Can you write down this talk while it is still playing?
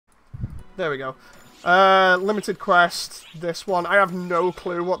There we go. Limited quest. This one. I have no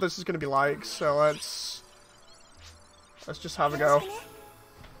clue what this is going to be like, so let's just have a go.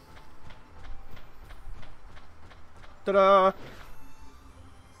 Ta-da!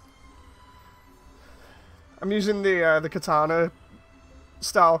 I'm using the katana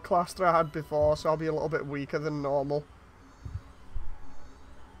style class that I had before, so I'll be a little bit weaker than normal.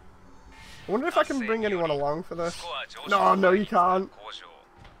 I wonder if I can bring anyone along for this. No, you can't.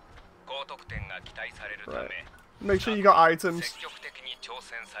 Right. Make sure you got items.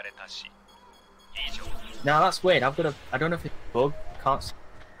 Now that's weird. I don't know if it's a bug. Can't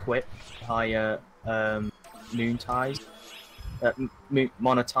quit higher moon ties.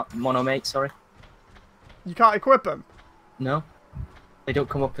 Monomate, sorry. You can't equip them? No. They don't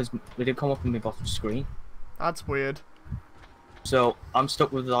come up on my bottom screen. That's weird. So I'm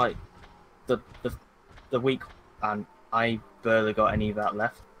stuck with like the week, and I barely got any of that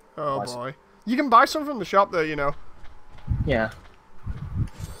left. Oh boy. You can buy some from the shop though, you know. Yeah.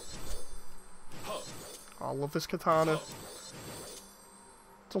 Oh, I love this katana.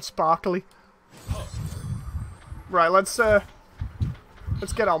 It's all sparkly. Right, let's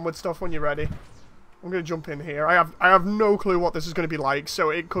get on with stuff when you're ready. I'm gonna jump in here. I have no clue what this is gonna be like,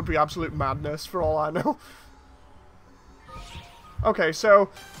 so it could be absolute madness for all I know. Okay, so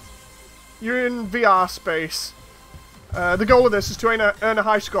you're in VR space. The goal of this is to earn a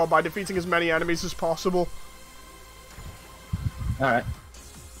high score by defeating as many enemies as possible. Alright.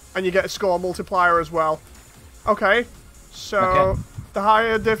 And you get a score multiplier as well. Okay, so the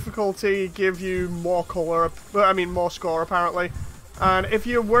higher difficulty give you more more score apparently. And if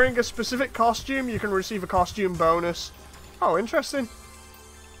you're wearing a specific costume, you can receive a costume bonus. Oh, interesting.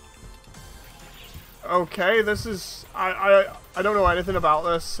 Okay, this is I don't know anything about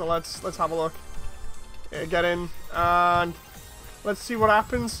this, so let's have a look. Yeah, get in and let's see what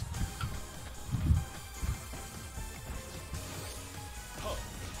happens.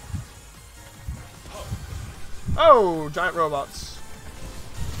 Oh, giant robots.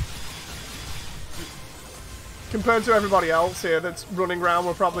 Compared to everybody else here that's running around,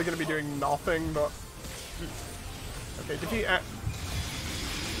 we're probably going to be doing nothing, but... Okay, defeat...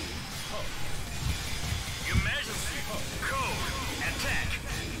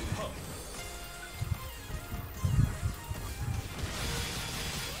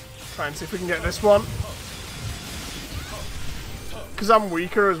 Try and see if we can get this one. Because I'm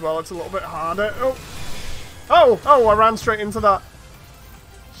weaker as well, it's a little bit harder. Oh, I ran straight into that.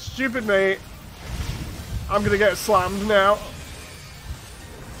 Stupid me. I'm gonna get slammed now.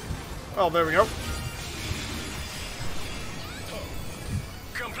 Oh, there we go.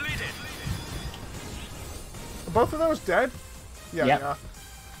 Completed. Are both of those dead? Yeah, yep. They are.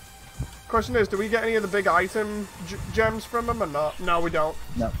 Question is, do we get any of the big item gems from them or not? No, we don't.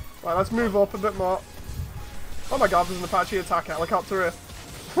 No. Right, let's move up a bit more. Oh my god, there's an Apache attack helicopter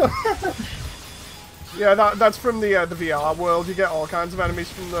here. Yeah, that's from the VR world. You get all kinds of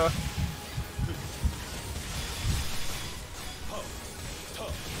enemies from the...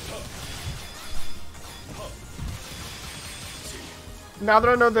 Now that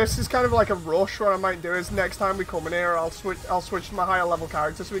I know this is kind of like a rush, what I might do is next time we come in here, I'll switch to my higher level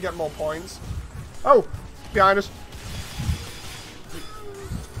character so we get more points. Oh, behind us.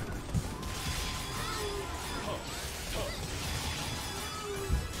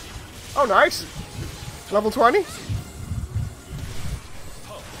 Oh, nice. Level 20.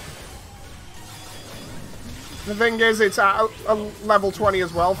 The thing is, it's at a level 20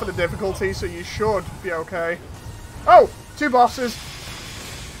 as well for the difficulty, so you should be okay. Oh, two bosses.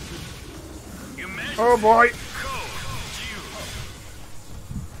 Oh boy.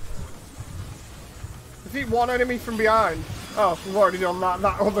 Defeat one enemy from behind. Oh, we've already done that.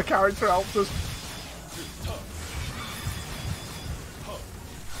 That other character helped us.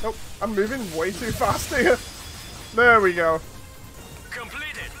 Oh, I'm moving way too fast here. There we go.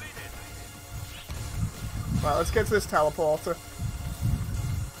 Completed. Right, let's get to this teleporter.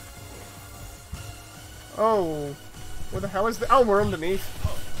 Oh, where the hell is the... Oh, we're underneath.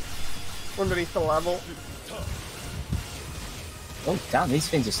 Underneath the level. Oh, damn, these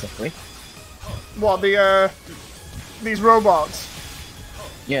things are slippery. What, these robots?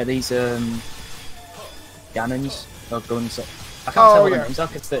 Yeah, these, cannons, or guns. I can't tell what the names are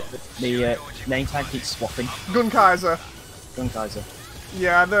because the name tag keeps swapping. Gun Kaiser. Gun Kaiser.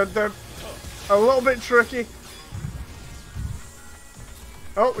 Yeah, they're a little bit tricky.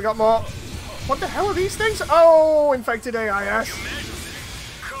 Oh, we got more. What the hell are these things? Oh, infected AIS.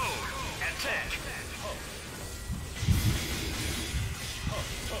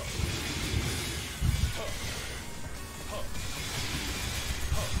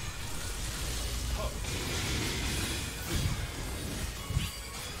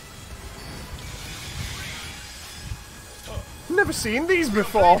 never seen these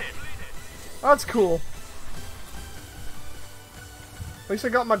before. That's cool. At least I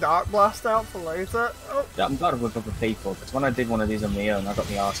got my Dark Blast out for later. Oh. Yeah, I'm glad with other people, because when I did one of these on my own, I got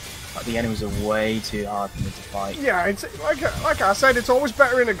the arse. Like, the enemies are way too hard for me to fight. Yeah, it's like I said, it's always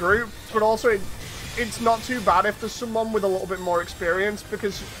better in a group, but also it's not too bad if there's someone with a little bit more experience,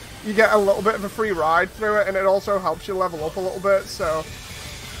 because you get a little bit of a free ride through it, and it also helps you level up a little bit, so...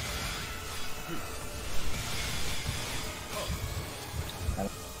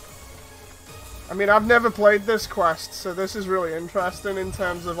 I mean, I've never played this quest, so this is really interesting in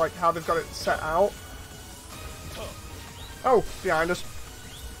terms of like how they've got it set out. Oh, behind us.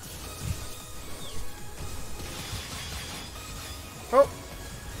 Oh.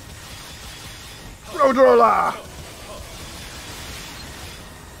 Roadroller!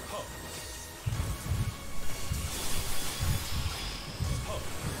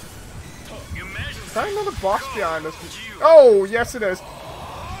 Is that another boss behind us? Oh, yes it is.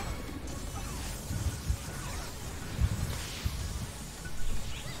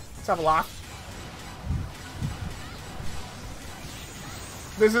 Let's have a laugh.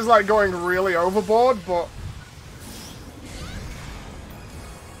 This is like going really overboard, but...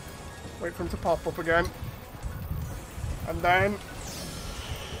 Wait for him to pop up again. And then...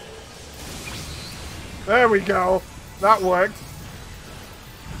 There we go. That worked.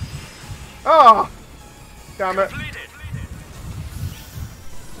 Ah! Oh, damn it.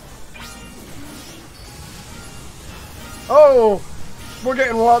 Oh! We're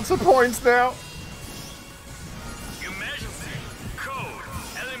getting lots of points now. Emergency code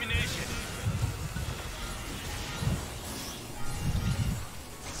elimination.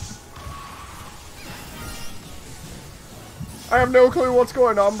 I have no clue what's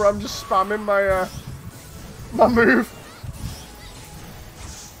going on, but I'm just spamming my my move.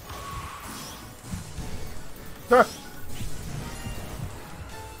 Huh.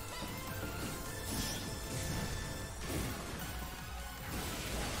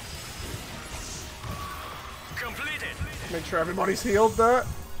 Make sure everybody's healed there.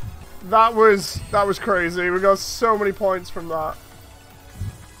 That was crazy. We got so many points from that.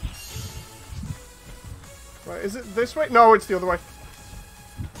 Wait, is it this way? No, it's the other way.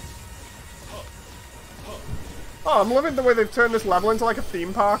 Oh, I'm loving the way they've turned this level into like a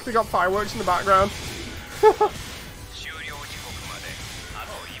theme park. They got fireworks in the background.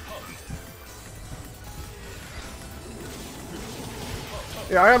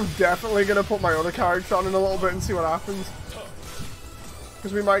 Yeah, I am definitely going to put my other character on in a little bit and see what happens.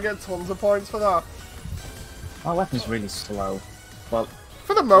 Because we might get tons of points for that. My weapon's really slow. Well,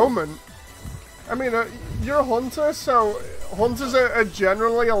 for the moment. I mean, you're a hunter, so hunters are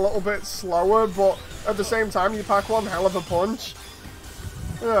generally a little bit slower, but at the same time, you pack one hell of a punch.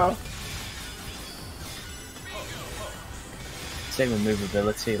 Yeah. Same with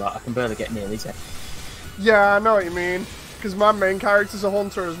movability, like I can barely get near these. Yeah, I know what you mean. Because my main character's a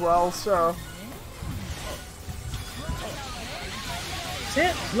hunter as well, so... Does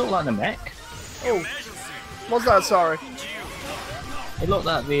it look like the mech? Oh. What's that, sorry? It looked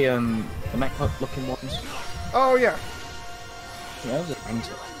like the mech looking ones. Oh, yeah. Yeah, that was a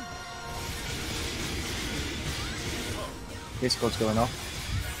hunter. Discord's going off.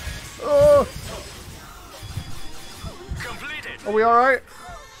 Oh! Are we alright?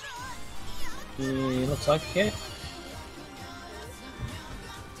 Looks like, yeah.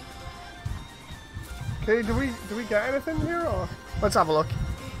 Okay, do we get anything here, or...? Let's have a look.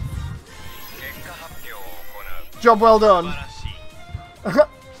 Job well done. I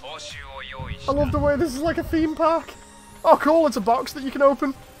love the way this is like a theme park. Oh cool, it's a box that you can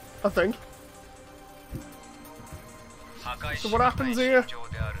open, I think. So what happens here?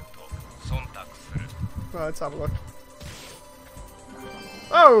 Right, let's have a look.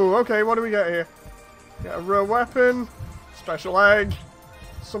 Oh, okay, what do we get here? Get a rare weapon, special egg,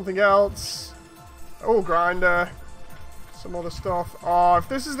 something else. Oh, grinder. Some other stuff. Oh, if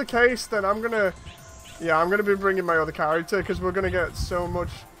this is the case, then I'm gonna be bringing my other character, because we're gonna get so much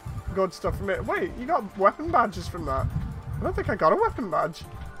good stuff from it. Wait, you got weapon badges from that? I don't think I got a weapon badge.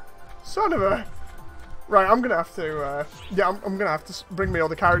 Son of a... Right, I'm gonna have to, yeah, I'm gonna have to bring my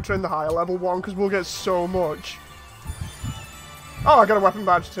other character in, the higher level one, because we'll get so much. Oh, I got a weapon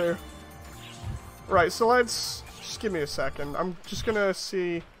badge too. Right, so let's... Just give me a second. I'm just gonna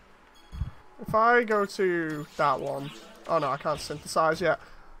see... If I go to that one... Oh no, I can't synthesize yet.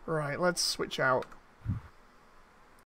 Right, let's switch out.